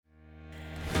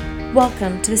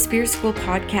Welcome to the Spirit School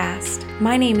podcast.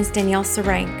 My name is Danielle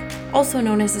Sarank, also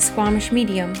known as the Squamish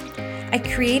Medium. I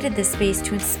created this space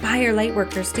to inspire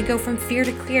lightworkers to go from fear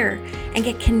to clear and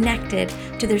get connected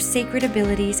to their sacred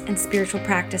abilities and spiritual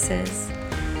practices.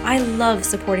 I love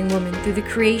supporting women through the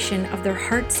creation of their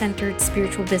heart-centered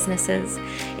spiritual businesses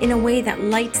in a way that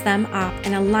lights them up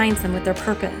and aligns them with their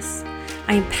purpose.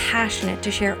 I am passionate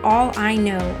to share all I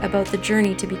know about the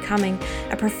journey to becoming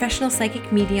a professional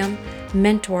psychic medium,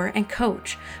 mentor, and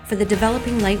coach for the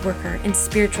developing lightworker and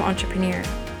spiritual entrepreneur.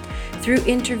 Through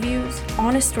interviews,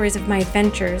 honest stories of my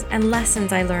adventures, and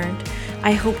lessons I learned,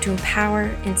 I hope to empower,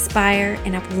 inspire,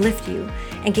 and uplift you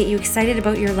and get you excited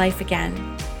about your life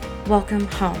again. Welcome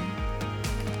home.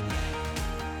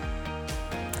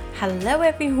 Hello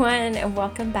everyone, and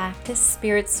welcome back to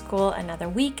Spirit School. Another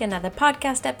week, another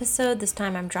podcast episode. This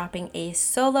time I'm dropping a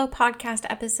solo podcast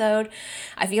episode.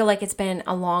 I feel like it's been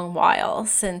a long while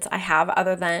since I have,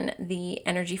 other than the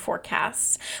energy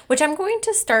forecasts, which I'm going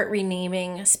to start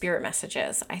renaming spirit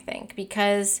messages, I think,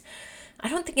 because I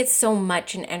don't think it's so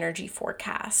much an energy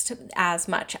forecast as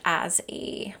much as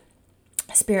a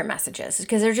spirit messages,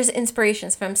 because they're just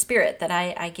inspirations from spirit that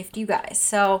I gift you guys.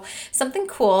 So something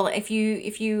cool, if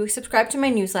you subscribe to my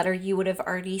newsletter, you would have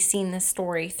already seen this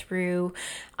story through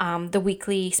the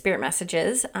weekly spirit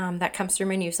messages that comes through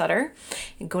my newsletter.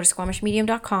 And go to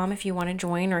squamishmedium.com if you want to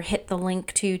join, or hit the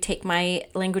link to take my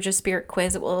language of spirit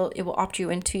quiz. It will opt you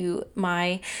into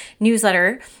my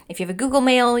newsletter. If you have a Google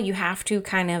Mail, you have to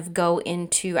kind of go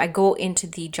into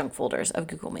the junk folders of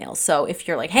Google Mail. So if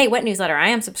you're like, hey, what newsletter? I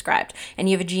am subscribed. And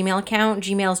you have a Gmail account,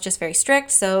 Gmail is just very strict,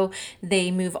 so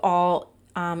they move all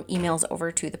emails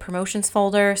over to the promotions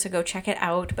folder, so go check it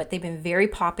out. But they've been very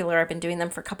popular. I've been doing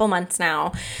them for a couple months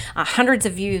now. Hundreds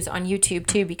of views on YouTube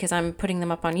too, because I'm putting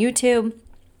them up on YouTube.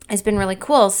 It's been really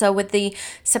cool. So with the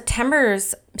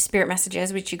September's spirit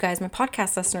messages, which you guys, my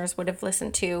podcast listeners, would have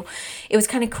listened to, it was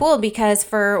kind of cool because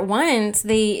for once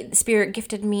the spirit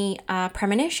gifted me a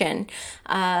premonition,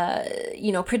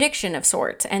 prediction of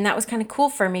sorts. And that was kind of cool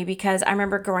for me because I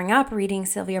remember growing up reading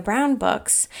Sylvia Browne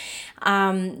books,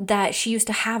 that she used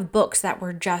to have books that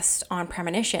were just on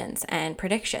premonitions and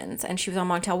predictions. And she was on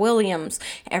Montel Williams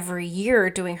every year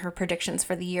doing her predictions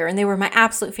for the year. And they were my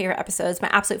absolute favorite episodes, my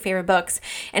absolute favorite books.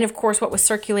 And of course, what was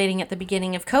circulating at the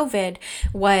beginning of COVID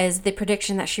was the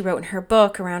prediction that she wrote in her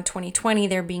book around 2020,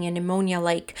 there being a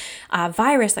pneumonia-like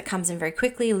virus that comes in very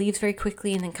quickly, leaves very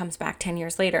quickly, and then comes back 10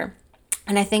 years later.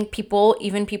 And I think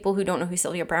even people who don't know who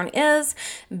Sylvia Browne is,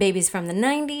 babies from the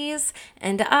 90s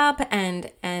and up, and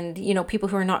people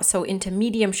who are not so into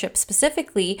mediumship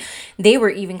specifically, they were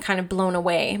even kind of blown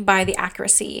away by the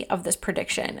accuracy of this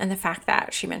prediction and the fact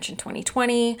that she mentioned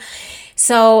 2020.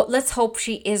 So let's hope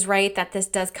she is right, that this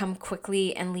does come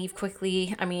quickly and leave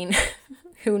quickly. I mean,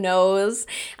 who knows?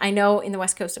 I know in the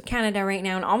west coast of Canada right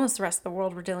now and almost the rest of the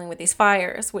world, we're dealing with these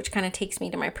fires, which kind of takes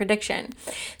me to my prediction.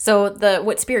 So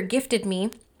what Spirit gifted me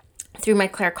through my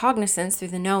claircognizance, through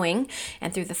the knowing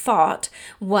and through the thought,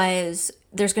 was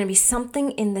there's going to be something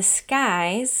in the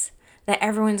skies that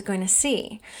everyone's going to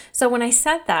see. So when I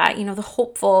said that, the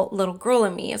hopeful little girl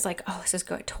in me is like, oh, this is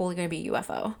totally going to be a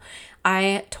UFO.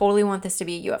 I totally want this to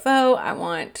be a UFO.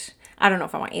 I don't know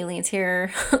if I want aliens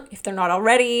here, if they're not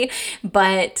already,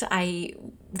 but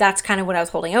that's kind of what I was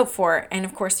holding out for. And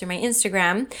of course, through my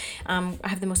Instagram, I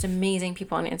have the most amazing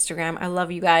people on Instagram. I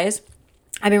love you guys.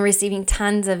 I've been receiving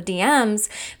tons of DMs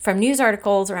from news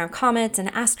articles around comets and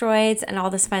asteroids and all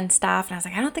this fun stuff. And I was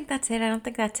like, I don't think that's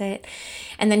it.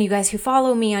 And then you guys who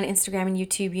follow me on Instagram and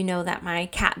YouTube, you know that my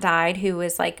cat died, who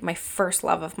was like my first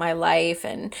love of my life.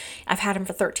 And I've had him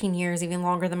for 13 years, even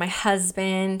longer than my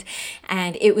husband.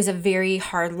 And it was a very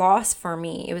hard loss for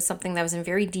me. It was something that I was in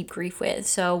very deep grief with.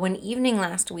 So one evening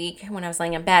last week, when I was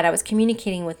laying in bed, I was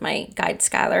communicating with my guide,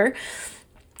 Skylar,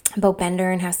 about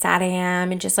Bender and how sad I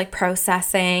am and just like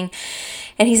processing.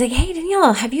 And he's like, hey,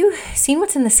 Danielle, have you seen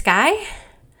what's in the sky?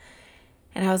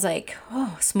 And I was like,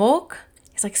 oh, smoke?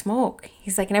 He's like, smoke.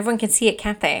 He's like, and everyone can see it,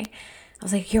 can't they? I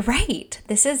was like, you're right.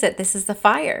 This is it. This is the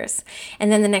fires.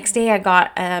 And then the next day I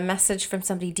got a message from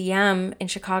somebody DM in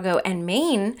Chicago and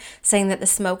Maine saying that the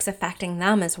smoke's affecting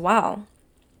them as well.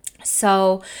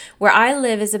 So where I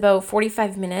live is about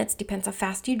 45 minutes, depends how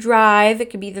fast you drive. It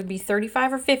could either be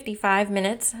 35 or 55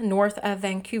 minutes north of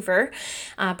Vancouver,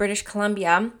 British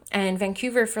Columbia. And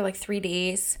Vancouver for like 3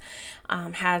 days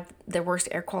had the worst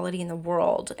air quality in the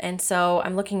world. And so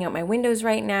I'm looking out my windows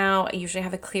right now. I usually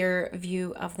have a clear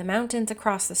view of the mountains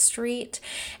across the street,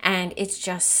 and it's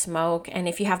just smoke. And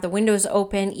if you have the windows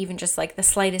open, even just like the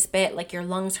slightest bit, like your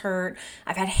lungs hurt.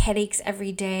 I've had headaches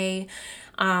every day.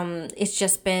 It's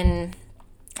just been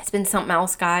It's been something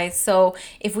else, guys. So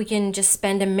if we can just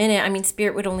spend a minute, I mean,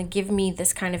 Spirit would only give me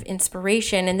this kind of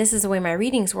inspiration. And this is the way my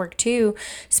readings work too.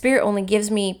 Spirit only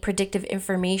gives me predictive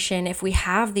information if we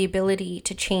have the ability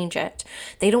to change it.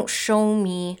 They don't show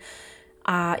me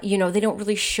they don't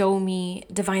really show me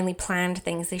divinely planned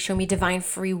things. They show me divine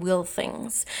free will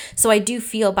things. So I do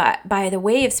feel by the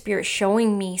way of Spirit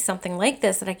showing me something like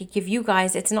this that I could give you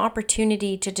guys, it's an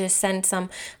opportunity to just send some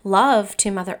love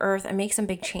to Mother Earth and make some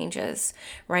big changes,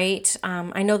 right?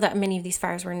 I know that many of these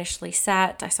fires were initially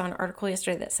set. I saw an article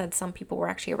yesterday that said some people were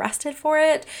actually arrested for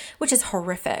it, which is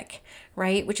horrific,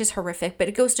 right? Which is horrific, but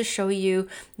it goes to show you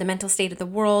the mental state of the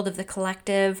world, of the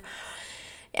collective.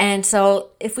 And so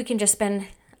if we can just spend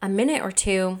a minute or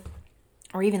two,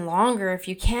 or even longer if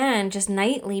you can, just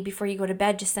nightly before you go to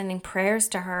bed, just sending prayers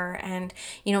to her. And,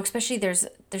 especially there's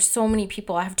so many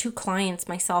people. I have 2 clients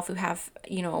myself who have,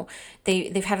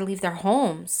 they've had to leave their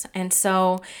homes. And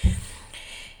so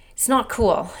it's not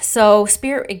cool. So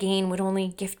Spirit, again, would only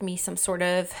gift me some sort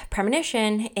of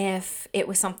premonition if it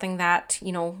was something that,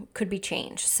 could be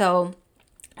changed. So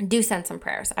do send some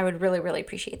prayers. I would really, really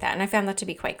appreciate that. And I found that to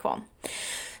be quite cool.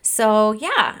 So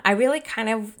yeah, I really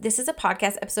this is a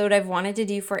podcast episode I've wanted to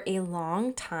do for a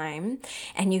long time.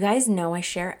 And you guys know I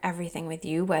share everything with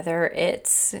you, whether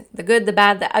it's the good, the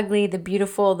bad, the ugly, the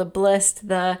beautiful, the bliss,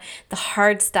 the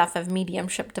hard stuff of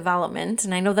mediumship development.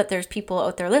 And I know that there's people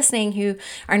out there listening who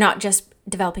are not just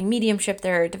developing mediumship,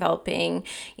 they're developing,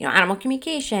 animal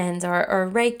communications or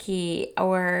Reiki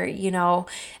or,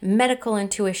 medical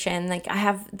intuition. Like, I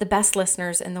have the best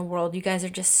listeners in the world. You guys are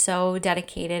just so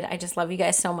dedicated. I just love you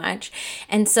guys so much.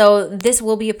 And so this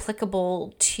will be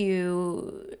applicable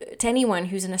to anyone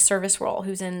who's in a service role,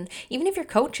 even if you're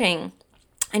coaching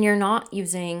and you're not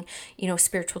using,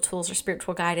 spiritual tools or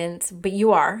spiritual guidance, but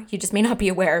you just may not be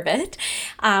aware of it.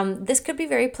 This could be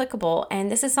very applicable. And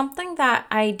this is something that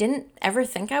I didn't ever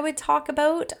think I would talk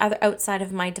about outside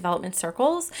of my development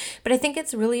circles, but I think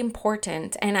it's really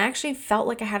important. And I actually felt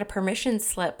like I had a permission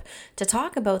slip to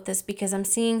talk about this because I'm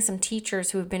seeing some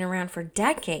teachers who have been around for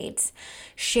decades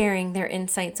sharing their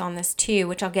insights on this too,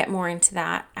 which I'll get more into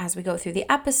that as we go through the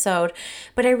episode.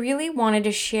 But I really wanted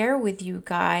to share with you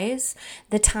guys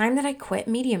the time that I quit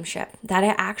mediumship, that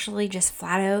I actually just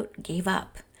flat out gave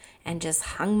up and just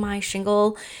hung my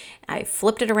shingle. I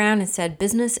flipped it around and said,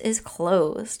 business is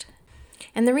closed.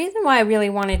 And the reason why I really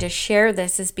wanted to share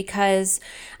this is because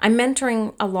I'm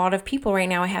mentoring a lot of people right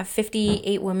now. I have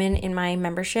 58 women in my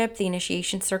membership, the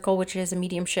Initiation Circle, which is a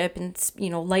mediumship and,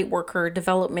 light worker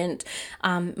development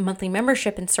monthly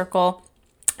membership and circle.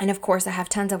 And of course, I have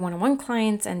tons of one-on-one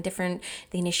clients and the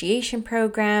initiation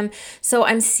program. So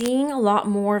I'm seeing a lot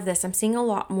more of this. I'm seeing a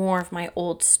lot more of my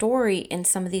old story in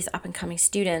some of these up and coming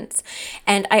students.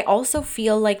 And I also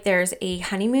feel like there's a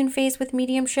honeymoon phase with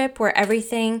mediumship where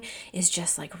everything is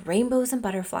just like rainbows and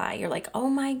butterfly. You're like, oh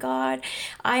my God,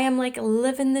 I am like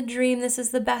living the dream. This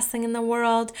is the best thing in the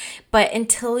world. But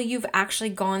until you've actually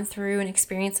gone through an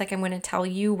experience like I'm going to tell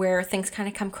you, where things kind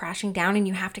of come crashing down and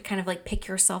you have to kind of like pick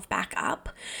yourself back up,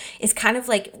 it's kind of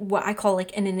like what I call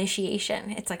like an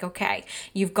initiation. It's like, okay,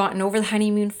 you've gotten over the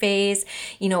honeymoon phase.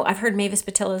 I've heard Mavis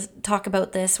Patilla talk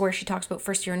about this, where she talks about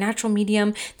first you're a natural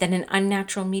medium, then an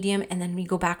unnatural medium, and then we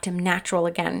go back to natural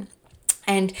again.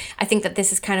 And I think that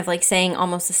this is kind of like saying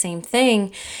almost the same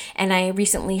thing. And I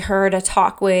recently heard a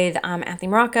talk with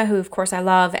Anthony Maraca, who of course I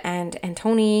love, and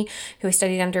Tony, who I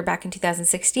studied under back in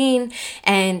 2016.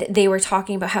 And they were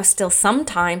talking about how still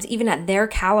sometimes, even at their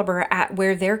caliber, at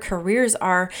where their careers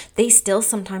are, they still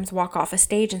sometimes walk off a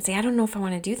stage and say, I don't know if I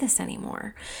want to do this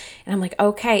anymore. And I'm like,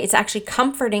 okay, it's actually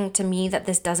comforting to me that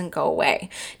this doesn't go away.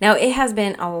 Now, it has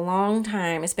been a long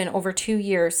time. It's been over 2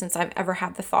 years since I've ever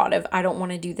had the thought of, I don't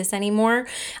want to do this anymore.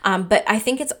 But I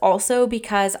think it's also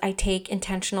because I take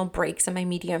intentional breaks in my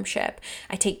mediumship.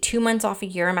 I take 2 months off a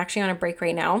year. I'm actually on a break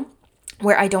right now,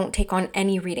 where I don't take on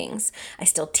any readings. I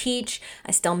still teach,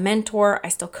 I still mentor, I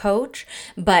still coach,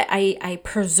 but I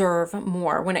preserve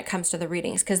more when it comes to the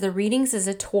readings, because the readings is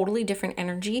a totally different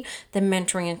energy than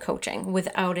mentoring and coaching,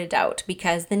 without a doubt,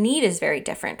 because the need is very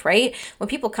different, right? When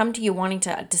people come to you wanting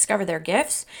to discover their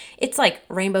gifts, it's like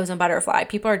rainbows and butterfly.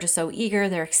 People are just so eager,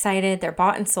 they're excited, they're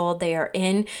bought and sold, they are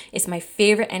in. It's my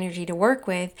favorite energy to work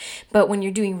with. But when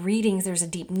you're doing readings, there's a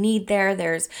deep need there.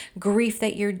 There's grief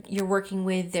that you're working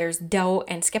with. There's doubt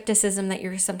and skepticism that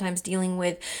you're sometimes dealing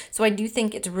with. So I do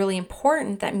think it's really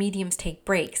important that mediums take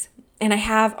breaks. And I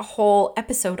have a whole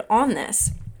episode on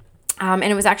this. And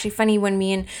it was actually funny when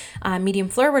me and Medium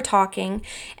Fleur were talking,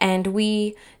 and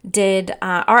we did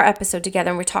our episode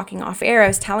together, and we're talking off air. I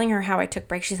was telling her how I took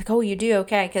breaks. She's like, "Oh, you do?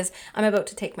 Okay." Because I'm about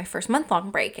to take my first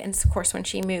month-long break. And it's, of course, when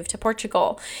she moved to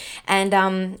Portugal. And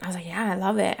I was like, yeah, I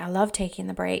love it. I love taking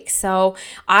the break. So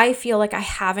I feel like I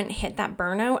haven't hit that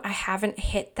burnout. I haven't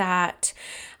hit that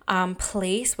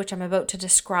place, which I'm about to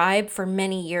describe, for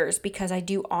many years, because I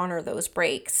do honor those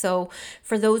breaks. So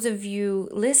for those of you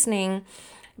listening,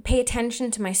 pay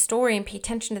attention to my story and pay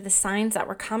attention to the signs that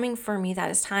were coming for me, that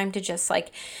it's time to just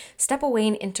like step away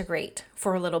and integrate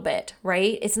for a little bit,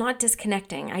 right? It's not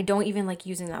disconnecting. I don't even like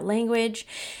using that language.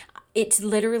 It's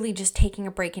literally just taking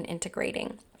a break and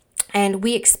integrating. And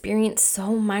we experience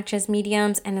so much as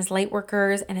mediums and as light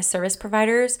workers and as service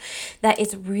providers that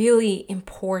it's really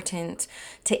important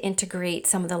to integrate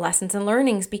some of the lessons and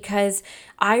learnings, because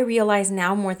I realize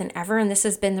now more than ever, and this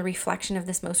has been the reflection of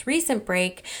this most recent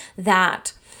break,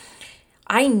 that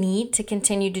I need to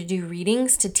continue to do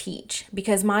readings to teach,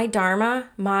 because my dharma,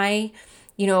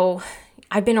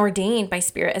 I've been ordained by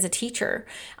Spirit as a teacher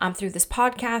through this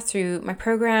podcast, through my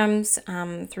programs,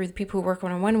 through the people who work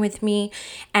one-on-one with me.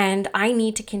 And I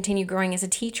need to continue growing as a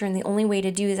teacher. And the only way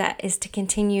to do that is to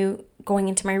continue going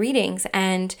into my readings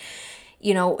and,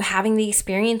 having the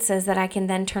experiences that I can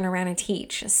then turn around and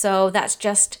teach. So that's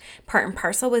just part and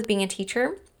parcel with being a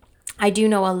teacher. I do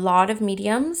know a lot of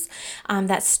mediums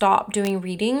that stop doing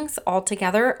readings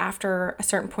altogether after a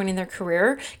certain point in their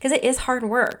career, because it is hard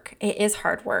work. It is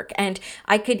hard work. And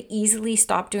I could easily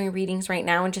stop doing readings right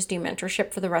now and just do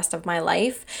mentorship for the rest of my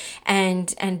life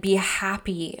and be a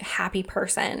happy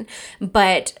person.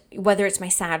 But whether it's my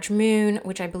Sag moon,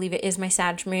 which I believe it is my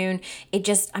Sag moon,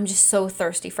 I'm just so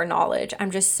thirsty for knowledge. I'm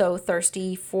just so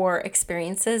thirsty for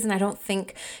experiences. And I don't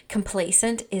think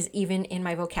complacent is even in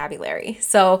my vocabulary.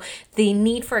 So the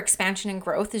need for expansion and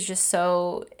growth is just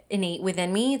so innate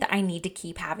within me that I need to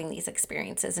keep having these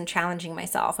experiences and challenging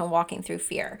myself and walking through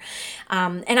fear.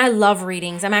 And I love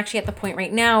readings. I'm actually at the point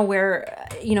right now where,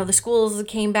 the schools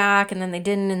came back and then they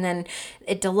didn't, and then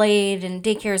it delayed, and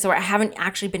daycare, so I haven't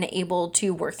actually been able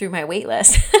to work through my wait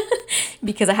list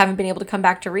because I haven't been able to come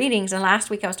back to readings. And last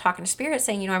week I was talking to Spirit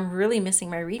saying, I'm really missing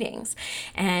my readings.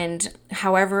 And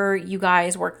however you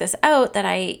guys work this out, that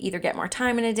I either get more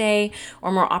time in a day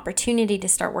or more opportunity to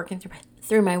start working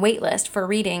through my wait list for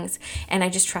readings. And I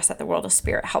just trust that the world of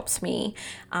Spirit helps me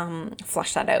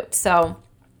flush that out.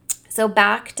 So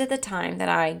back to the time that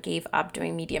I gave up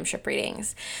doing mediumship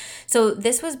readings. So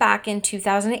this was back in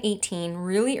 2018,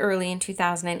 really early in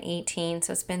 2018.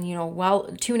 So it's been,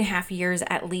 2.5 years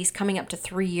at least, coming up to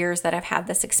 3 years that I've had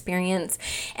this experience.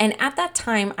 And at that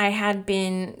time, I had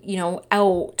been,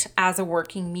 out as a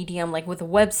working medium, like with a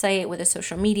website, with a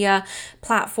social media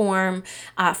platform,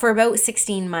 for about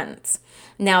 16 months.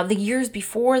 Now, the years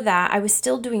before that, I was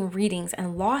still doing readings,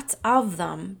 and lots of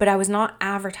them, but I was not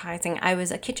advertising. I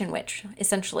was a kitchen witch,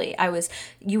 essentially.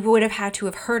 You would have had to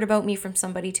have heard about me from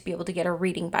somebody to be able to get a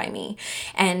reading by me.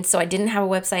 And so I didn't have a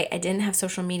website. I didn't have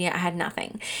social media. I had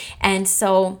nothing. And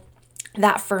so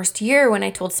that first year when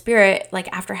I told Spirit, like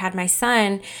after I had my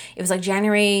son, it was like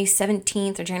January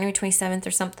 17th or January 27th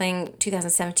or something,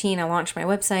 2017, I launched my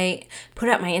website, put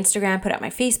up my Instagram, put up my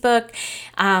Facebook.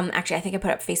 Actually, I think I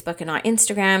put up Facebook and not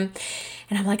Instagram.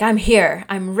 And I'm like, I'm here.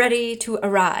 I'm ready to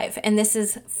arrive. And this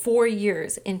is 4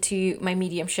 years into my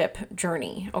mediumship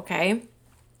journey, okay?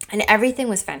 And everything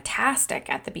was fantastic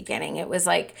at the beginning. It was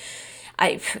like,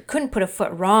 I couldn't put a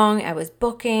foot wrong. I was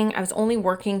booking. I was only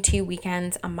working 2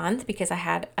 weekends a month because I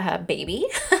had a baby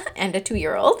and a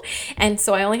 2-year-old. And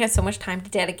so I only had so much time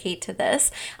to dedicate to this.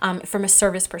 From a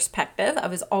service perspective, I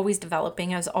was always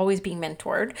developing. I was always being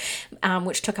mentored,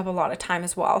 which took up a lot of time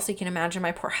as well. So you can imagine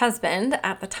my poor husband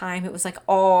at the time, it was like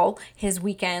all his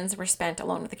weekends were spent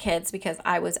alone with the kids because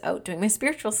I was out doing my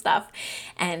spiritual stuff.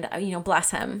 And,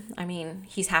 bless him. I mean,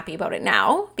 he's happy about it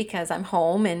now because I'm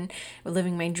home and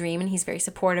living my dream, and he's very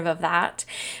supportive of that.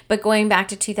 But going back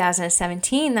to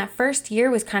 2017, that first year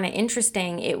was kind of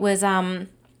interesting. It was, the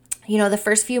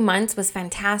first few months was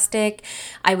fantastic.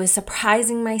 I was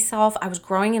surprising myself. I was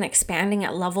growing and expanding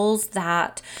at levels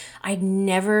that I'd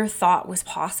never thought was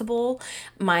possible.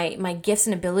 My gifts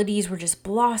and abilities were just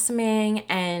blossoming,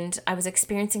 and I was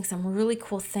experiencing some really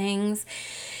cool things.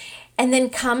 And then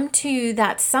come to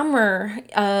that summer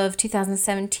of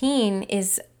 2017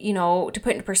 is, to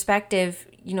put into perspective,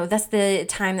 that's the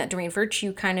time that Doreen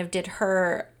Virtue kind of did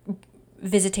her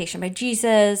Visitation by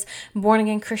Jesus, Born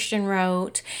Again Christian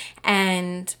route.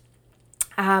 And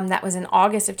That was in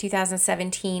August of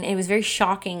 2017. And it was very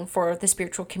shocking for the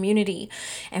spiritual community.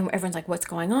 And everyone's like, what's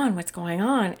going on? What's going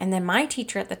on? And then my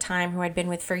teacher at the time, who I'd been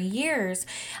with for years,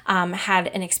 had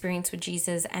an experience with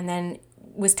Jesus, and then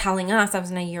was telling us, I was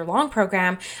in a year-long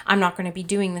program, I'm not going to be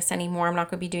doing this anymore. I'm not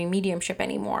going to be doing mediumship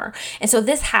anymore. And so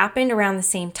this happened around the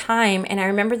same time. And I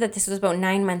remember that this was about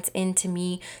 9 months into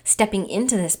me stepping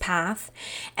into this path.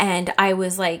 And I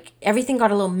was like, everything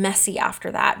got a little messy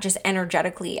after that, just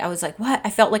energetically. I was like, what? I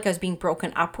felt like I was being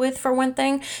broken up with, for one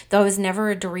thing. Though I was never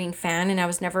a Doreen fan and I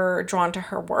was never drawn to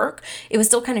her work, it was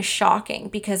still kind of shocking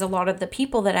because a lot of the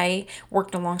people that I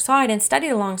worked alongside and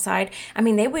studied alongside, I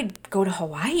mean, they would go to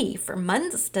Hawaii for months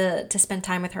to spend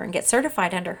time with her and get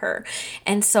certified under her.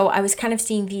 And so I was kind of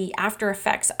seeing the after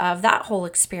effects of that whole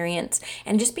experience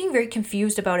and just being very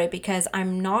confused about it because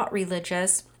I'm not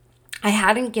religious. I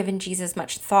hadn't given Jesus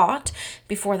much thought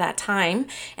before that time.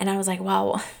 And I was like,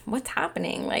 well, what's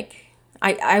happening? Like,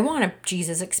 I want a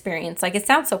Jesus experience. Like, it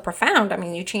sounds so profound. I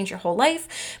mean, you change your whole life.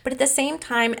 But at the same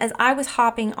time, as I was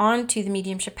hopping onto the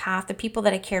mediumship path, the people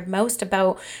that I cared most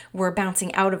about were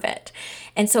bouncing out of it.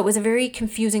 And so it was a very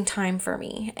confusing time for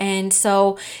me. And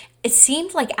so it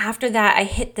seemed like after that, I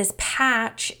hit this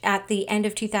patch at the end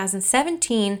of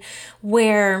 2017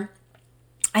 where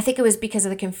I think it was because of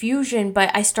the confusion, but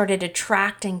I started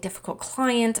attracting difficult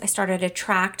clients. I started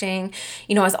attracting,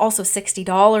 I was also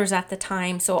 $60 at the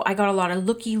time. So I got a lot of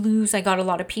looky-loos. I got a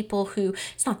lot of people who,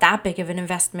 it's not that big of an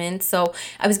investment. So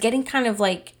I was getting kind of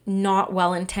like not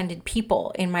well-intended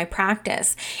people in my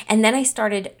practice. And then I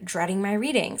started dreading my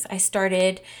readings. I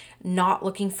started not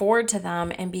looking forward to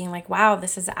them and being like, wow,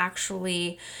 this is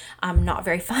actually not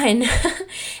very fun.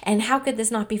 And how could this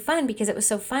not be fun? Because it was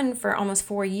so fun for almost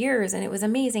 4 years and it was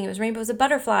amazing. It was rainbows and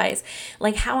butterflies.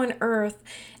 Like, how on earth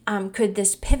could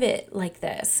this pivot like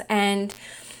this? And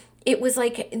it was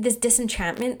like this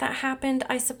disenchantment that happened,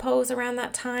 I suppose, around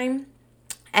that time.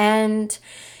 And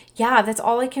yeah, that's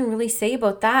all I can really say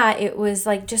about that. It was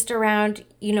like just around,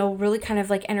 really kind of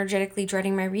like energetically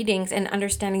dreading my readings and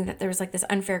understanding that there was like this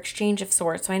unfair exchange of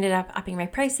sorts. So I ended up upping my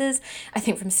prices, I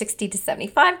think from $60 to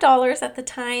 $75 at the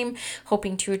time,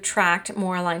 hoping to attract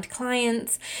more aligned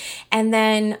clients. And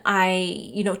then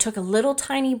I, took a little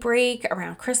tiny break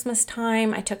around Christmas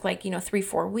time. I took like,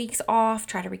 3-4 weeks off,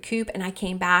 try to recoup, and I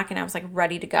came back and I was like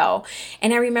ready to go.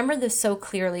 And I remember this so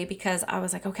clearly because I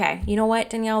was like, okay, you know what,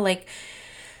 Danielle, like,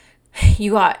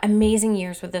 you got amazing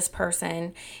years with this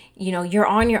person. You're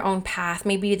on your own path.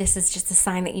 Maybe this is just a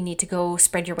sign that you need to go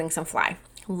spread your wings and fly.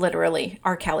 Literally,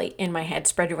 R. Kelly in my head,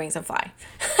 spread your wings and fly.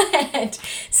 And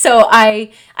so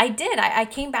I did. I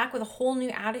came back with a whole new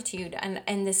attitude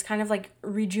and this kind of like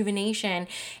rejuvenation.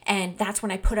 And that's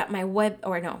when I put up my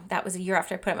that was a year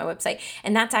after I put up my website.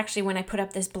 And that's actually when I put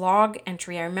up this blog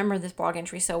entry. I remember this blog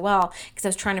entry so well because I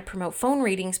was trying to promote phone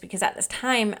readings because at this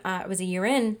time, it was a year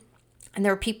in. And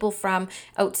there were people from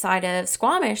outside of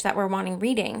Squamish that were wanting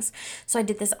readings. So I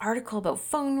did this article about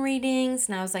phone readings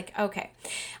and I was like, okay,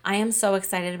 I am so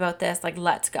excited about this. Like,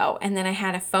 let's go. And then I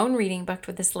had a phone reading booked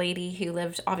with this lady who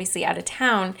lived obviously out of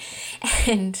town.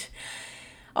 And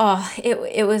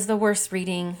it was the worst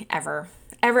reading ever.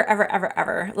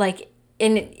 Ever. Like,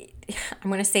 I'm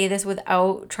going to say this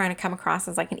without trying to come across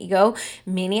as like an ego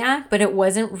maniac, but it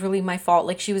wasn't really my fault.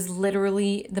 Like, she was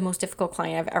literally the most difficult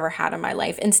client I've ever had in my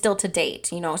life. And still to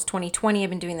date, it's 2020. I've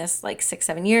been doing this like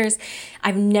 6-7 years.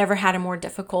 I've never had a more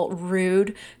difficult,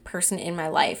 rude person in my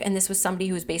life. And this was somebody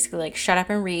who was basically like, shut up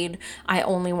and read. I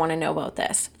only want to know about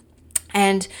this.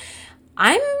 And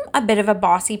I'm a bit of a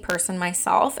bossy person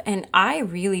myself, and I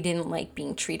really didn't like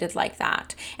being treated like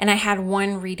that. And I had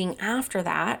one reading after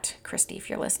that. Christy, if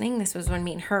you're listening, this was when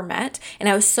me and her met, and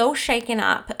I was so shaken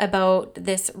up about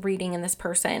this reading and this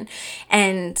person.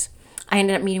 And I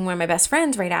ended up meeting one of my best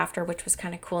friends right after, which was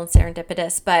kind of cool and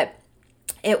serendipitous, but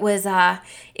it was a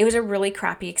really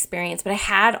crappy experience. But I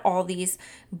had all these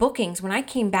bookings. When I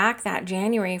came back that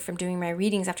January from doing my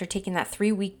readings after taking that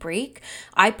 3-week break,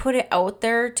 I put it out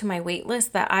there to my wait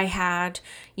list that I had,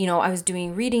 I was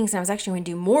doing readings and I was actually going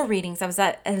to do more readings. I was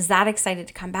that excited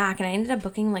to come back. And I ended up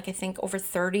booking like, I think over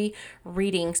 30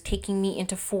 readings, taking me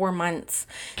into 4 months.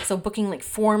 So booking like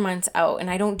 4 months out. And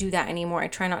I don't do that anymore. I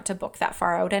try not to book that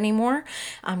far out anymore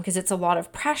because it's a lot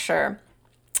of pressure.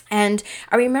 And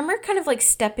I remember kind of like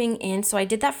stepping in. So I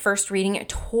did that first reading. It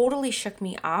totally shook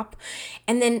me up.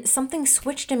 And then something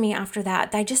switched in me after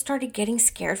that. I just started getting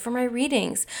scared for my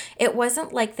readings. It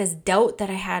wasn't like this doubt that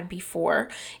I had before.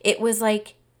 It was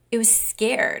like, it was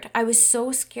scared. I was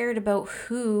so scared about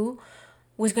who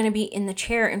was going to be in the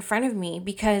chair in front of me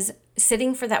because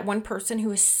sitting for that one person who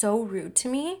was so rude to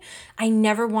me, I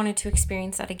never wanted to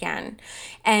experience that again.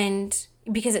 And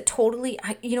because it totally,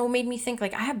 made me think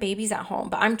like I have babies at home,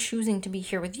 but I'm choosing to be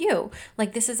here with you.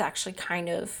 Like this is actually kind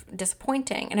of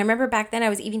disappointing. And I remember back then I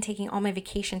was even taking all my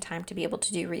vacation time to be able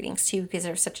to do readings too, because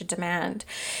there was such a demand.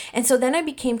 And so then I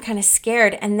became kind of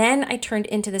scared. And then I turned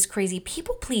into this crazy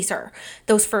people pleaser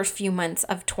those first few months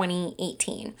of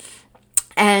 2018.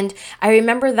 And I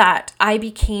remember that I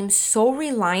became so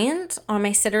reliant on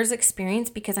my sitter's experience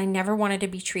because I never wanted to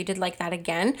be treated like that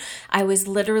again. I was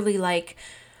literally like,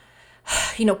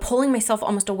 pulling myself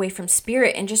almost away from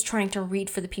spirit and just trying to read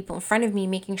for the people in front of me,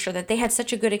 making sure that they had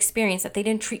such a good experience that they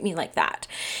didn't treat me like that.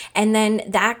 And then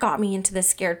that got me into this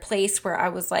scared place where I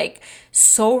was like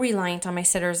so reliant on my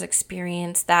sitter's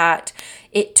experience that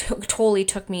it totally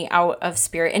took me out of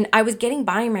spirit. And I was getting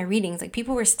by in my readings. Like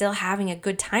people were still having a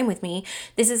good time with me.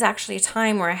 This is actually a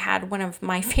time where I had one of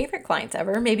my favorite clients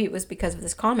ever. Maybe it was because of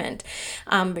this comment.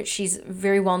 But she's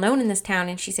very well known in this town.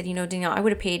 And she said, Danielle, I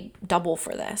would have paid double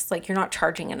for this. Like you're not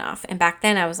charging enough. And back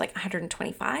then I was like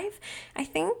 125, I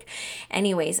think.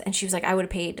 Anyways, and she was like, I would have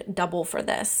paid double for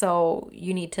this. So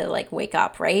you need to like wake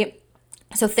up, right?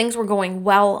 So things were going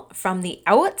well from the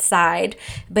outside,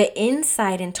 but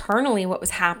inside, internally, what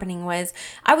was happening was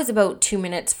I was about 2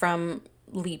 minutes from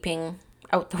leaping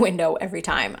out the window every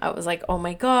time. I was like, oh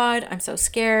my God, I'm so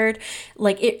scared.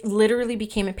 Like it literally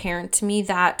became apparent to me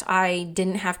that I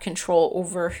didn't have control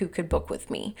over who could book with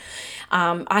me.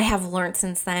 I have learned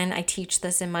since then, I teach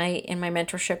this in my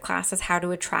mentorship classes, how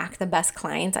to attract the best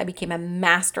clients. I became a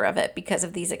master of it because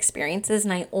of these experiences,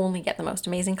 and I only get the most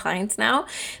amazing clients now.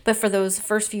 But for those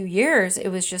first few years, it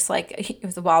was just like, it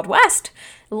was the Wild West,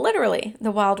 literally the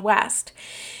Wild West.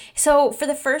 So for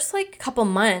the first like couple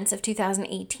months of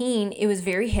 2018, it was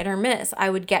very hit or miss. I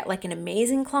would get like an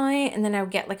amazing client, and then I would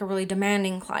get like a really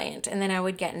demanding client, and then I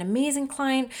would get an amazing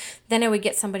client, then I would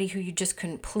get somebody who you just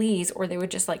couldn't please, or they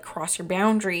would just like cross your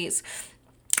boundaries.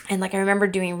 And like I remember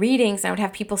doing readings, and I would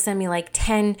have people send me like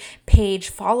 10-page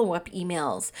follow-up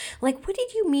emails. Like, what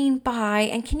did you mean by,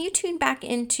 and can you tune back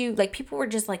into, like people were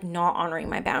just like not honoring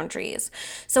my boundaries.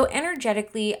 So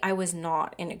energetically, I was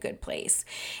not in a good place.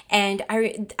 And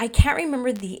I can't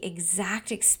remember the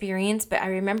exact experience, but I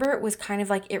remember it was kind of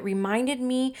like, it reminded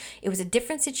me, it was a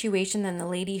different situation than the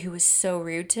lady who was so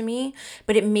rude to me,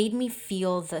 but it made me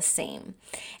feel the same.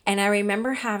 And I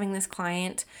remember having this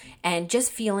client and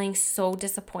just feeling so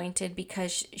disappointed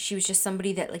because she was just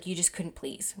somebody that like you just couldn't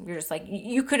please. You're just like,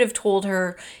 you could have told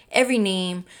her every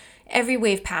name, every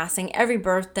wave passing, every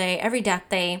birthday, every death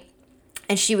day,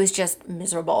 and she was just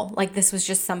miserable. Like this was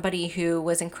just somebody who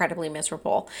was incredibly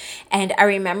miserable. And I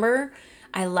remember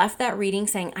I left that reading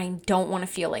saying, I don't want to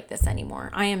feel like this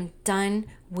anymore. I am done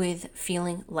with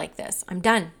feeling like this. I'm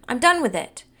done. I'm done with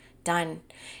it. Done.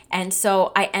 And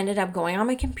so I ended up going on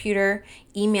my computer,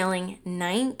 emailing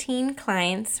 19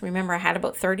 clients. Remember, I had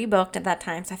about 30 booked at that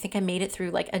time. So I think I made it through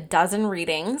like a dozen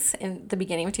readings in the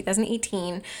beginning of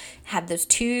 2018. Had those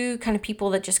two kind of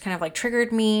people that just kind of like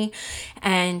triggered me,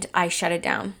 and I shut it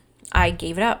down. I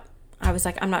gave it up. I was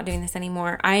like, I'm not doing this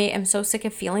anymore. I am so sick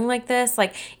of feeling like this.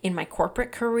 Like in my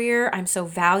corporate career, I'm so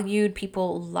valued.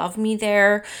 People love me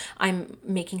there. I'm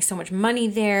making so much money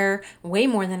there, way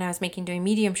more than I was making doing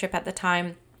mediumship at the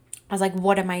time. I was like,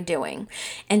 what am I doing?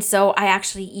 And so I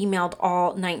actually emailed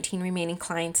all 19 remaining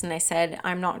clients, and I said,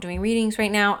 I'm not doing readings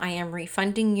right now. I am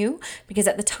refunding you, because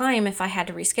at the time, if I had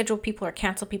to reschedule people or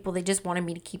cancel people, they just wanted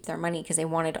me to keep their money because they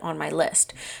wanted on my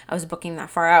list. I was booking that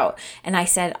far out. And I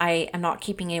said, I am not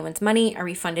keeping anyone's money. I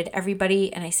refunded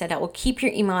everybody. And I said, I will keep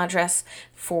your email address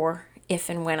for if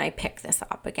and when I pick this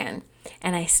up again.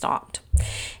 And I stopped.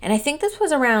 And I think this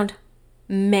was around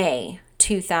March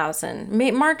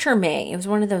or May. It was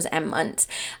one of those M months,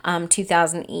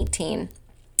 2018.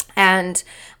 And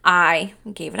I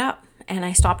gave it up and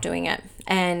I stopped doing it.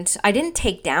 And I didn't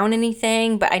take down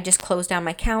anything, but I just closed down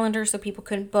my calendar so people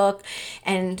couldn't book.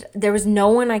 And there was no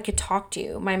one I could talk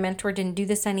to. My mentor didn't do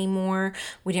this anymore.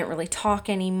 We didn't really talk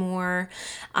anymore.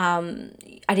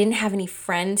 I didn't have any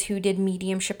friends who did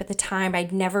mediumship at the time.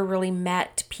 I'd never really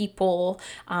met people,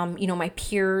 my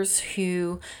peers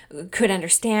who could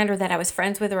understand or that I was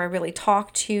friends with or I really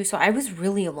talked to. So I was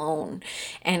really alone.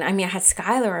 And I mean, I had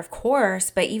Skylar, of course,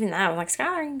 but even that, I was like,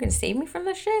 Skylar, are you going to save me from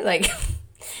this shit?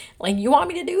 Like, you want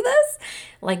me to do this?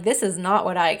 Like, this is not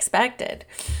what I expected.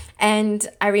 And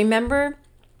I remember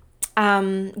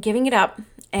giving it up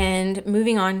and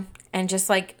moving on and just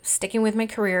like sticking with my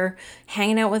career,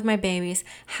 hanging out with my babies,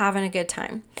 having a good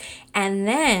time. And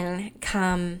then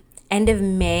come end of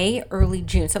May, early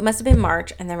June. So it must have been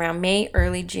March. And then around May,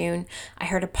 early June, I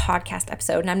heard a podcast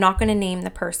episode. And I'm not going to name the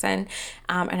person,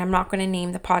 and I'm not going to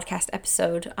name the podcast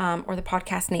episode or the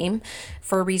podcast name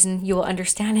for a reason you will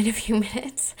understand in a few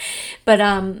minutes. But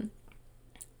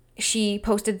she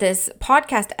posted this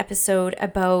podcast episode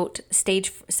about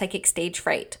psychic stage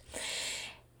fright.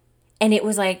 And it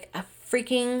was like a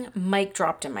freaking mic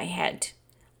dropped in my head.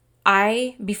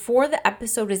 Before the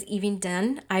episode was even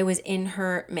done, I was in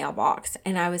her mailbox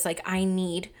and I was like, I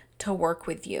need to work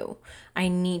with you. I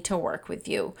need to work with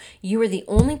you. You are the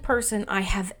only person I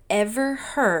have ever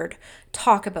heard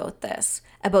talk about this,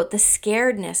 about the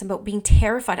scaredness, about being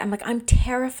terrified. I'm like, I'm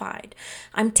terrified.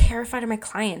 I'm terrified of my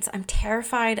clients. I'm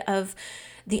terrified of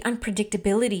the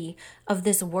unpredictability of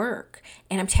this work.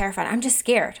 And I'm terrified. I'm just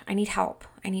scared. I need help.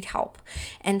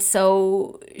 And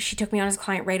so she took me on as a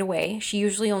client right away. She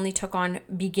usually only took on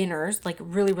beginners, like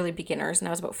really, really beginners. And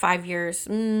I was about 4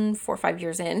 or 5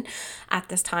 years in at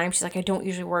this time. She's like, I don't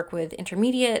usually work with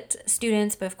intermediate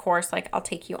students, but of course, like I'll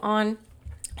take you on.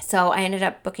 So I ended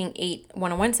up booking 8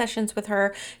 one-on-one sessions with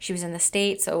her. She was in the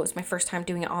States, so it was my first time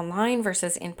doing it online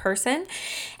versus in person.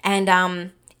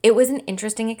 And it was an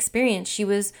interesting experience. She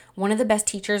was one of the best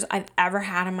teachers I've ever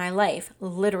had in my life,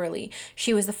 literally.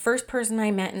 She was the first person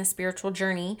I met in the spiritual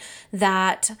journey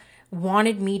that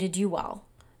wanted me to do well.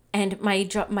 And my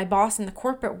boss in the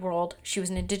corporate world, she was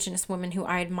an Indigenous woman who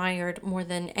I admired more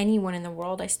than anyone in the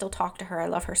world. I still talk to her. I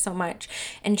love her so much.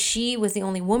 And she was the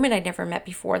only woman I'd never met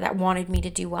before that wanted me to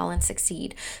do well and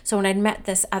succeed. So when I'd met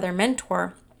this other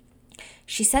mentor,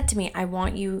 she said to me, I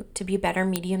want you to be a better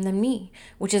medium than me,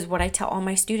 which is what I tell all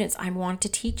my students. I want to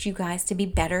teach you guys to be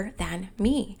better than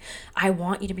me. I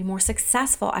want you to be more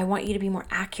successful. I want you to be more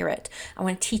accurate. I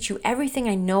want to teach you everything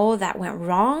I know that went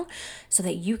wrong so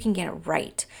that you can get it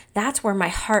right. That's where my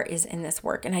heart is in this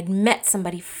work. And I'd met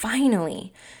somebody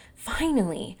finally,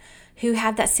 who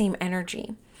had that same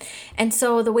energy. And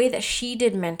so the way that she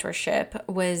did mentorship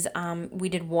was we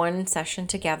did one session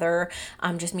together,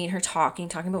 just me and her talking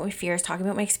about my fears, talking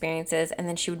about my experiences, and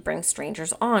then she would bring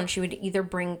strangers on. She would either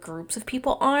bring groups of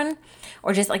people on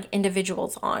or just like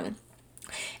individuals on.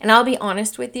 And I'll be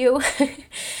honest with you,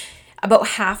 about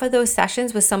half of those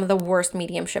sessions was some of the worst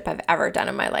mediumship I've ever done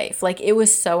in my life. Like it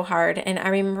was so hard. And I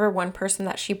remember one person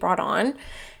that she brought on,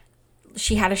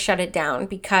 she had to shut it down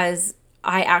because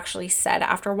I actually said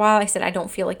after a while, I said, I don't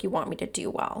feel like you want me to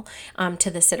do well to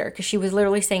the sitter, because she was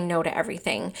literally saying no to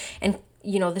everything. And,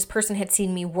 you know, this person had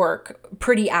seen me work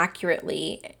pretty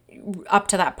accurately up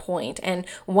to that point. And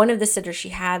one of the sitters she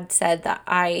had said that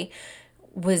I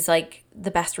was like the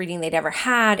best reading they'd ever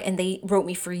had. And they wrote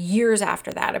me for years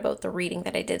after that about the reading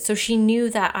that I did. So she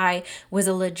knew that I was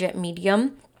a legit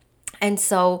medium. And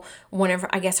so whenever,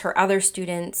 I guess her other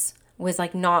students was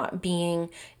like not being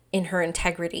in her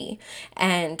integrity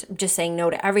and just saying no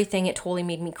to everything, it totally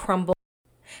made me crumble.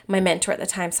 My mentor at the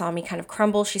time saw me kind of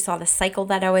crumble. She saw the cycle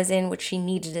that I was in, which she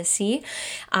needed to see.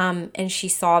 And she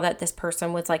saw that this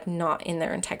person was like not in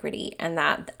their integrity and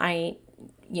that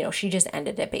she just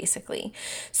ended it basically.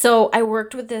 So I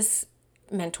worked with this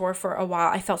mentor for a while.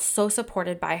 I felt so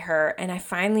supported by her. And I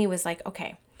finally was like,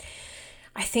 okay,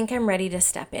 I think I'm ready to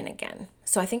step in again.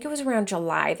 So I think it was around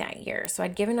July that year. So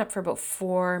I'd given up for about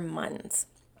 4 months.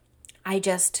 I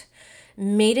just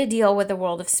made a deal with the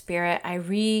world of spirit. I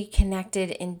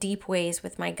reconnected in deep ways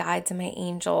with my guides and my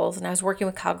angels. And I was working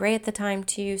with Kyle Gray at the time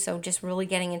too. So just really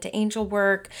getting into angel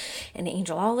work and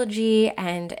angelology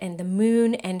and the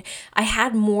moon. And I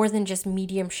had more than just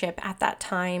mediumship at that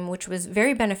time, which was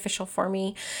very beneficial for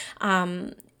me.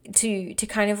 To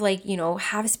kind of like,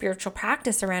 have a spiritual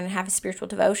practice around and have a spiritual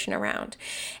devotion around.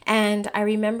 And I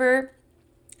remember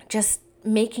just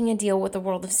making a deal with the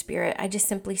world of spirit. I just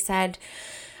simply said,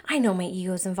 I know my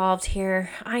ego's involved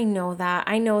here. I know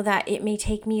that it may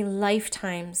take me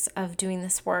lifetimes of doing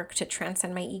this work to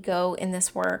transcend my ego in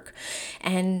this work.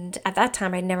 And at that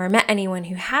time, I'd never met anyone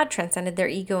who had transcended their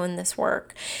ego in this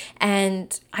work.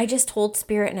 And I just told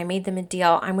spirit and I made them a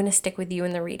deal. I'm going to stick with you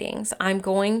in the readings. I'm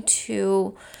going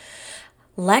to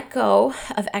let go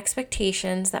of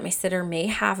expectations that my sitter may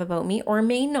have about me or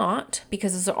may not,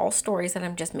 because those are all stories that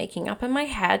I'm just making up in my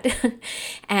head.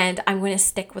 And I'm going to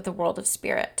stick with the world of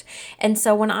spirit. And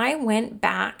so when I went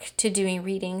back to doing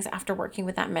readings after working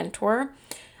with that mentor,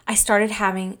 I started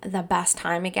having the best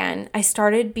time again. I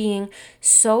started being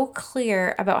so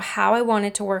clear about how I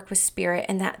wanted to work with spirit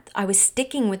and that I was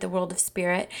sticking with the world of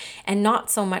spirit and not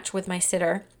so much with my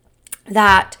sitter,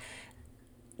 that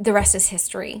the rest is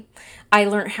history. I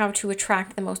learned how to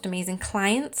attract the most amazing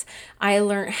clients. I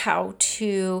learned how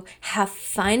to have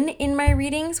fun in my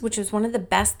readings, which was one of the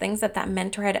best things that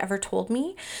mentor had ever told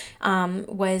me,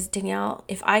 was, Danielle,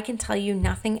 if I can tell you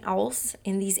nothing else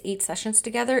in these 8 sessions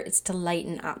together, it's to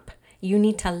lighten up. You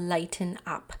need to lighten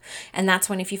up. And that's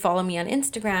when, if you follow me on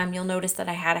Instagram, you'll notice that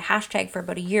I had a hashtag for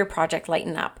about a year, Project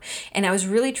Lighten Up. And I was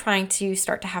really trying to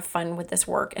start to have fun with this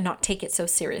work and not take it so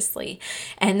seriously.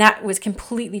 And that was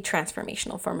completely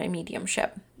transformational for my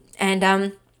mediumship.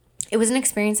 And it was an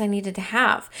experience I needed to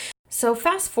have. So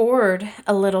fast forward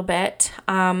a little bit,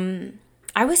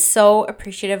 I was so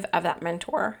appreciative of that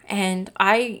mentor, and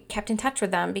I kept in touch with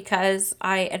them because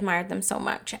I admired them so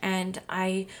much, and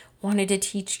I wanted to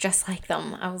teach just like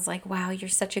them. I was like, wow, you're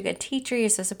such a good teacher. You're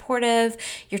so supportive.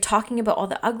 You're talking about all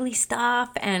the ugly stuff,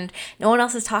 and no one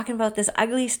else is talking about this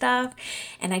ugly stuff.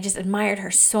 And I just admired her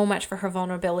so much for her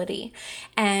vulnerability.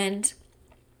 And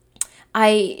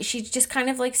she just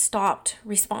kind of like stopped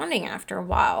responding after a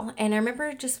while. And I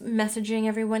remember just messaging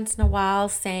every once in a while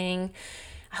saying,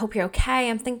 I hope you're okay.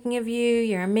 I'm thinking of you.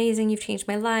 You're amazing. You've changed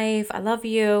my life. I love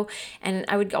you. And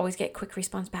I would always get quick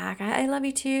response back. I love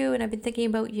you too. And I've been thinking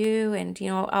about you. And,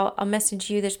 I'll message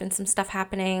you. There's been some stuff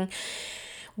happening.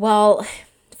 Well,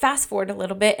 fast forward a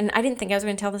little bit. And I didn't think I was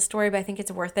going to tell the story, but I think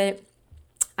it's worth it.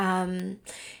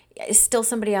 It's still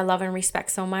somebody I love and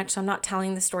respect so much. So I'm not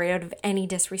telling the story out of any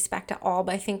disrespect at all,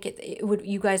 but I think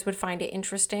you guys would find it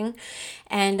interesting.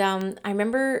 And I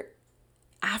remember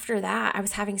after that, I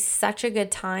was having such a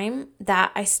good time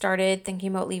that I started thinking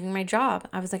about leaving my job.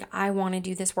 I was like, I want to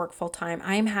do this work full time.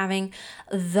 I am having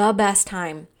the best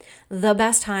time. The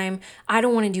best time. I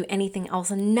don't want to do anything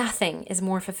else. And nothing is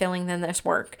more fulfilling than this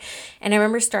work. And I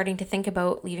remember starting to think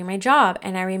about leaving my job.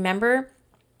 And I remember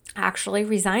actually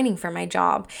resigning from my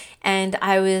job. And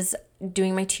I was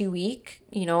doing my 2-week,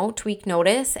 tweak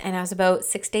notice. And I was about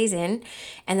 6 days in.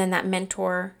 And then that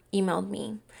mentor emailed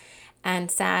me and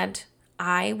said,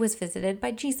 I was visited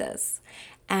by Jesus,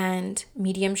 and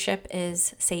mediumship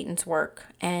is Satan's work.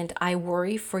 And I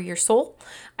worry for your soul.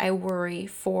 I worry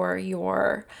for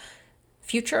your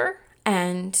future.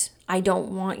 And I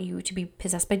don't want you to be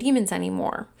possessed by demons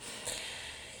anymore.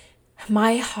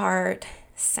 My heart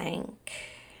sank.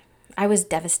 I was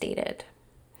devastated.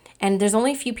 And there's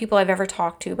only a few people I've ever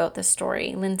talked to about this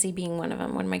story, Lindsay being one of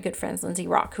them, one of my good friends, Lindsay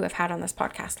Rock, who I've had on this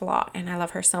podcast a lot, and I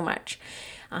love her so much,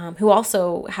 who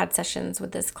also had sessions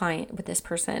with this client, with this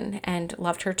person, and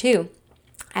loved her too.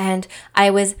 And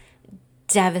I was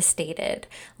devastated.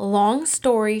 Long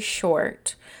story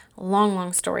short,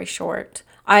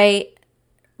 I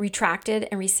retracted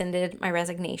and rescinded my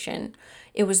resignation.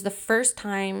 It was the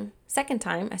second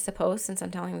time, I suppose, since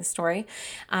I'm telling the story,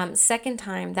 second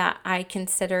time that I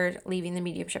considered leaving the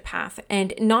mediumship path.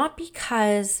 And not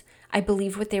because I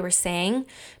believed what they were saying,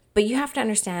 but you have to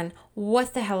understand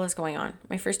what the hell is going on.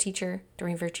 My first teacher,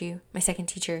 Doreen Virtue, my second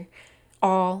teacher,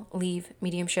 all leave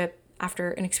mediumship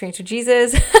after an experience with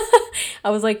Jesus. I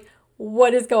was like,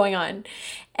 what is going on?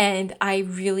 And I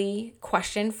really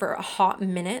questioned for a hot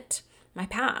minute my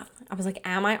path. I was like,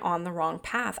 am I on the wrong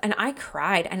path? And I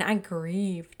cried and I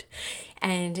grieved.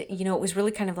 And, it was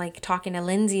really kind of like talking to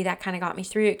Lindsay that kind of got me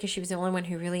through it, because she was the only one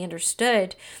who really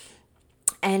understood.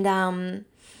 And,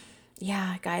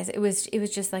 yeah, guys, it was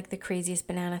just like the craziest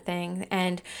banana thing.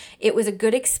 And it was a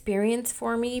good experience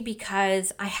for me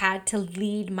because I had to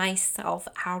lead myself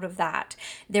out of that.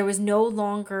 There was no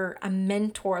longer a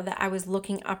mentor that I was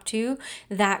looking up to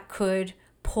that could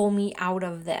pull me out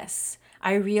of this.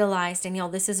 I realized, Danielle,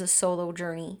 this is a solo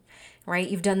journey, right?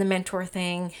 You've done the mentor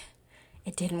thing.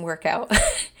 It didn't work out.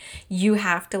 You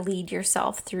have to lead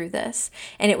yourself through this.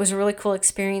 And it was a really cool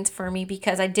experience for me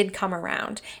because I did come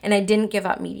around and I didn't give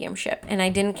up mediumship and I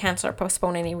didn't cancel or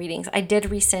postpone any readings. I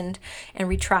did rescind and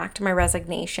retract my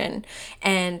resignation.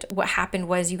 And what happened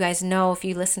was, you guys know, if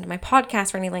you listen to my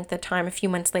podcast for any length of time, a few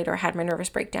months later, I had my nervous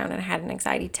breakdown and I had an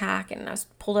anxiety attack and I was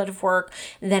pulled out of work.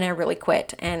 Then I really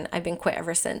quit, and I've been quit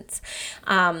ever since.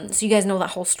 So you guys know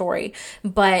that whole story,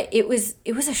 but it was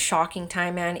a shocking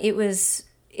time, man. It was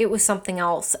something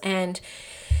else. And,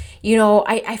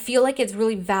 I feel like it's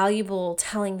really valuable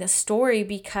telling this story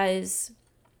because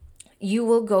you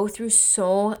will go through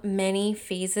so many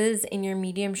phases in your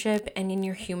mediumship and in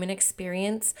your human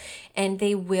experience, and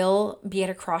they will be at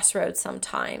a crossroads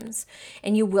sometimes,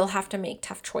 and you will have to make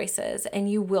tough choices, and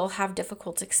you will have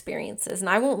difficult experiences. And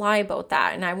I won't lie about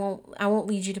that. And I won't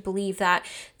lead you to believe that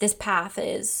this path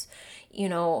is,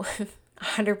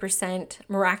 100%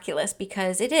 miraculous,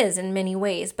 because it is in many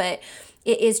ways, but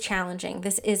it is challenging.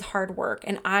 This is hard work.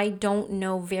 And I don't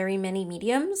know very many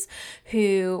mediums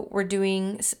who were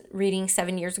doing readings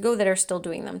 7 years ago that are still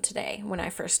doing them today when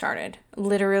I first started.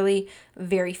 Literally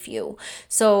very few.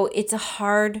 So it's a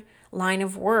hard line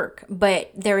of work,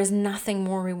 but there is nothing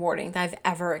more rewarding that I've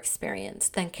ever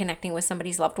experienced than connecting with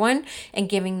somebody's loved one and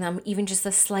giving them even just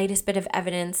the slightest bit of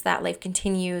evidence that life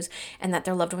continues and that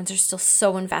their loved ones are still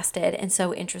so invested and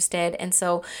so interested and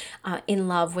so in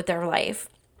love with their life.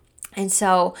 And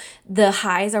so the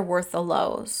highs are worth the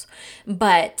lows.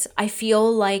 But I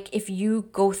feel like if you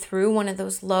go through one of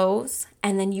those lows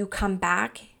and then you come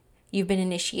back, you've been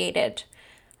initiated,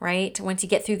 right? Once you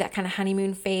get through that kind of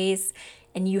honeymoon phase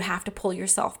and you have to pull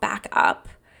yourself back up,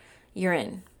 you're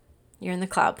in the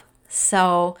club.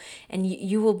 So, and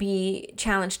you will be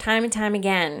challenged time and time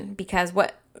again, because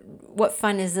what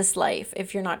fun is this life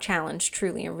if you're not challenged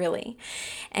truly and really?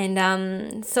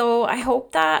 And so I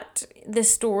hope that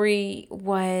this story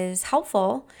was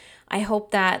helpful. I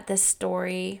hope that this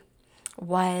story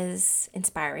was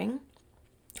inspiring.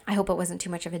 I hope it wasn't too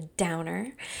much of a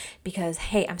downer, because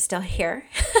hey, I'm still here.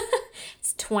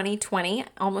 It's 2020,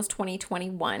 almost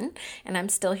 2021, and I'm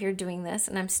still here doing this,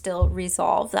 and I'm still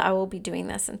resolved that I will be doing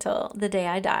this until the day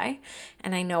I die,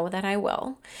 and I know that I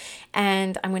will.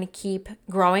 And I'm going to keep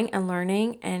growing and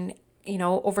learning and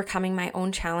overcoming my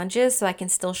own challenges so I can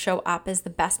still show up as the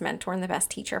best mentor and the best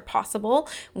teacher possible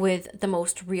with the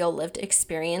most real lived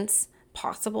experience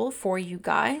possible for you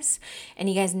guys. And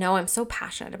you guys know I'm so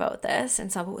passionate about this, and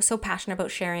so passionate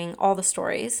about sharing all the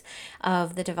stories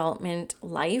of the development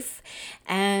life.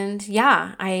 And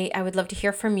yeah, I would love to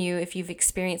hear from you if you've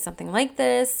experienced something like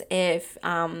this. If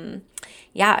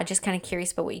just kind of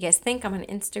curious about what you guys think. I'm on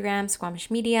Instagram, Squamish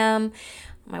Medium,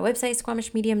 my website,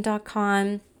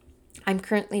 squamishmedium.com. I'm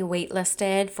currently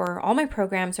waitlisted for all my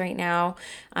programs right now.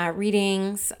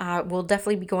 Readings will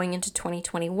definitely be going into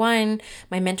 2021.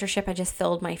 My mentorship, I just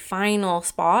filled my final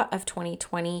spot of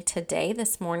 2020 today,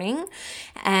 this morning.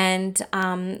 And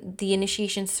the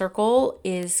initiation circle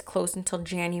is closed until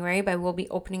January, but I will be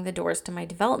opening the doors to my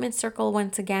development circle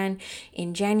once again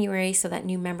in January so that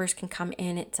new members can come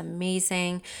in. It's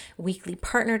amazing. Weekly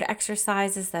partnered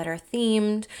exercises that are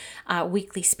themed,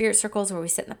 weekly spirit circles where we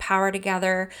sit in the power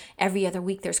together. Every other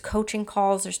week, there's coaching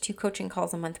calls. There's 2 coaching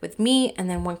calls a month with me, and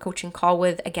then 1 coaching call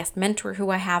with a guest mentor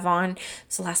who I have on.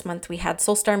 So last month we had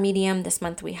Soulstar Medium. This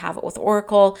month we have Oath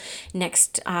Oracle.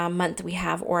 Next month we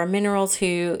have Aura Minerals,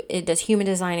 who it does human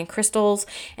design and crystals.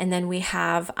 And then we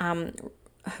have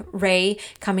Ray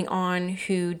coming on,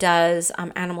 who does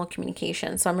animal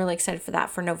communication. So I'm really excited for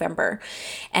that for November.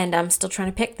 And I'm still trying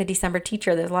to pick the December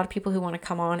teacher. There's a lot of people who want to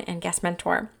come on and guest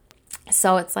mentor.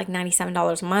 So it's like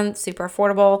 $97 a month, super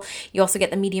affordable. You also get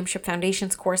the Mediumship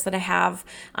Foundations course that I have,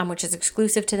 which is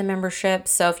exclusive to the membership.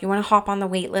 So if you want to hop on the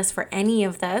wait list for any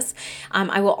of this,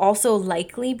 I will also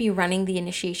likely be running the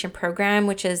initiation program,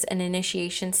 which is an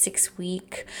initiation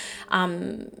 6-week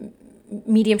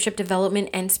mediumship development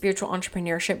and spiritual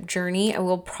entrepreneurship journey. I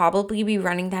will probably be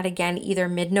running that again either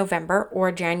mid-November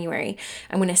or January.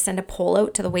 I'm going to send a poll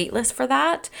out to the wait list for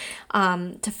that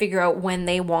to figure out when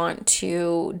they want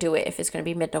to do it, if it's going to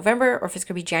be mid-November or if it's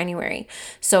going to be January.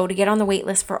 So to get on the wait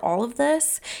list for all of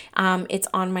this, it's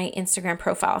on my Instagram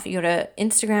profile. If you go to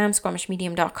Instagram,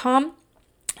 squamishmedium.com,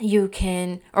 you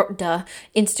can, or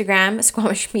Instagram,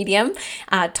 Squamish Medium.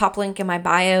 Top link in my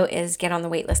bio is get on the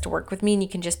wait list to work with me, and you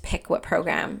can just pick what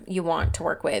program you want to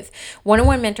work with.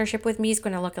 One-on-one mentorship with me is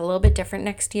going to look a little bit different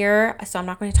next year, so I'm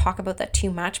not going to talk about that too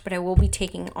much, but I will be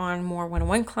taking on more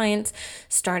one-on-one clients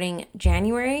starting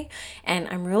January, and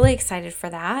I'm really excited for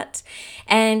that.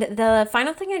 And the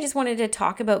final thing I just wanted to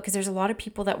talk about, because there's a lot of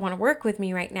people that want to work with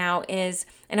me right now, is,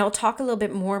 and I'll talk a little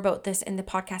bit more about this in the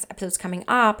podcast episodes coming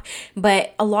up,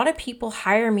 but a lot of people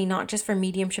hire me not just for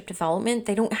mediumship development.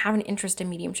 They don't have an interest in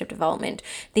mediumship development.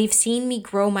 They've seen me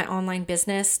grow my online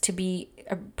business to be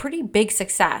a pretty big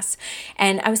success.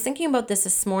 And I was thinking about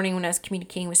this morning when I was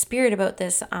communicating with Spirit about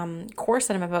this course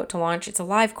that I'm about to launch. It's a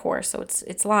live course, so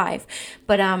it's live.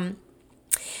 But I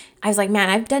was like, man,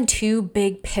 I've done 2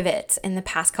 big pivots in the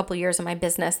past couple of years of my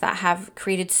business that have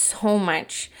created so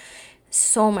much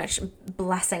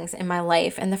blessings in my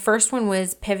life. And the first one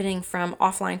was pivoting from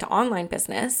offline to online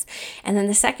business. And then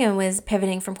the second was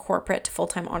pivoting from corporate to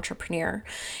full-time entrepreneur.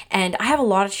 And I have a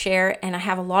lot to share, and I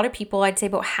have a lot of people. I'd say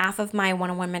about half of my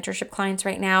one-on-one mentorship clients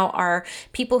right now are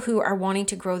people who are wanting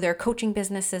to grow their coaching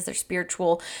businesses, their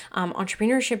spiritual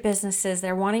entrepreneurship businesses.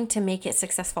 They're wanting to make it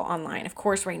successful online. Of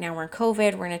course, right now we're in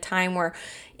COVID. We're in a time where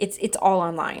it's all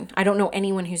online. I don't know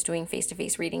anyone who's doing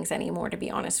face-to-face readings anymore, to be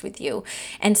honest with you.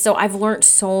 And so I've learned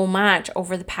so much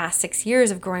over the past 6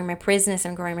 years of growing my business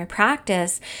and growing my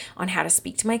practice on how to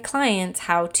speak to my clients,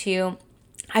 how to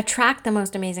attract the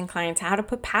most amazing clients, how to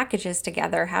put packages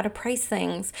together, how to price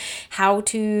things, how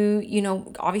to,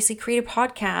 obviously create a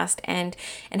podcast and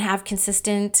have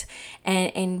consistent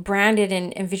and branded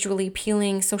and visually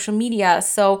appealing social media.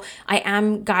 So I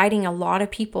am guiding a lot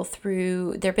of people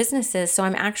through their businesses. So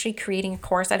I'm actually creating a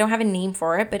course. I don't have a name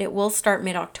for it, but it will start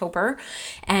mid-October,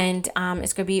 and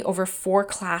it's going to be over 4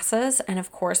 classes. And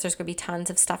of course, there's going to be tons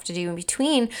of stuff to do in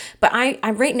between. But I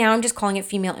right now I'm just calling it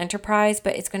Female Enterprise,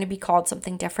 but it's going to be called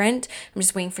something different. I'm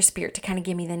just waiting for Spirit to kind of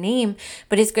give me the name,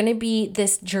 but it's going to be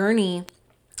this journey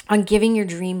on giving your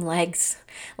dream legs.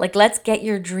 Like, let's get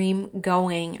your dream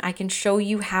going. I can show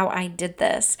you how I did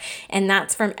this. And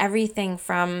that's from everything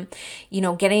from,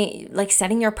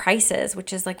 setting your prices,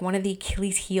 which is like one of the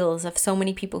Achilles heels of so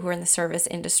many people who are in the service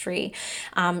industry.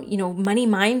 Money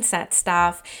mindset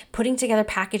stuff, putting together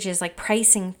packages, like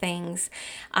pricing things,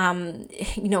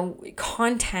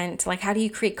 content, like how do you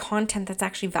create content that's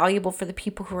actually valuable for the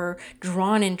people who are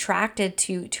drawn and attracted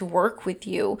to work with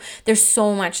you. There's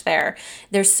so much there.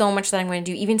 There's so much that I'm going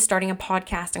to do. Even starting a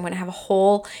podcast, I'm going to have a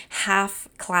whole half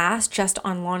class just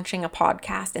on launching a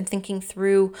podcast and thinking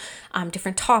through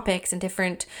different topics and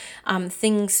different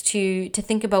things to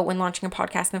think about when launching a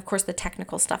podcast, and of course the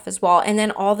technical stuff as well, and then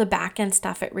all the back end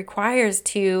stuff it requires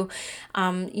to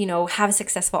have a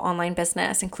successful online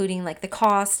business, including like the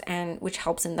cost, and which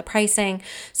helps in the pricing.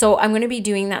 So I'm going to be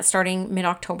doing that starting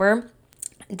mid-October.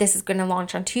 This is going to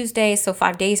launch on Tuesday, so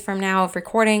 5 days from now of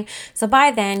recording. So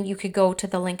by then, you could go to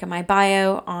the link in my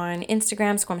bio on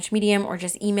Instagram, Squamish Medium, or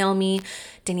just email me,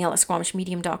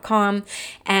 Danielle@squamishmedium.com,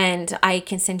 and I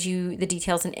can send you the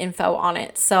details and info on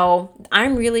it. So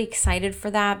I'm really excited for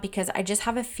that, because I just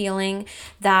have a feeling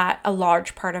that a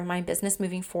large part of my business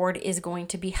moving forward is going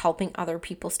to be helping other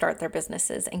people start their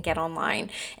businesses and get online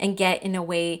and get in a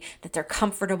way that they're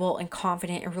comfortable and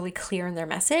confident and really clear in their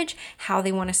message, how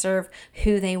they want to serve,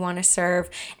 who they want to serve,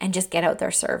 and just get out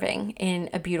there serving in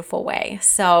a beautiful way.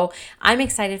 So I'm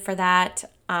excited for that.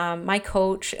 My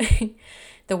coach,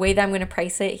 the way that I'm going to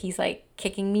price it, he's like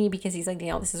kicking me, because he's like,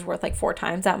 this is worth like 4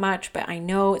 times that much. But I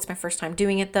know it's my first time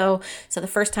doing it though. So the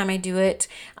first time I do it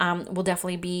will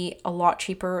definitely be a lot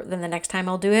cheaper than the next time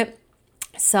I'll do it.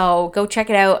 So go check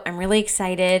it out. I'm really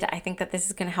excited. I think that this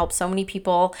is going to help so many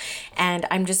people. And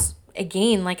I'm just,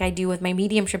 again, like I do with my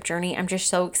mediumship journey, I'm just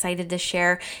so excited to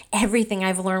share everything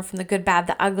I've learned from the good, bad,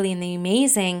 the ugly, and the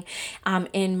amazing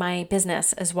in my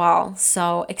business as well.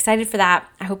 So excited for that.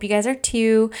 I hope you guys are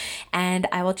too. And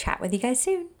I will chat with you guys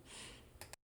soon.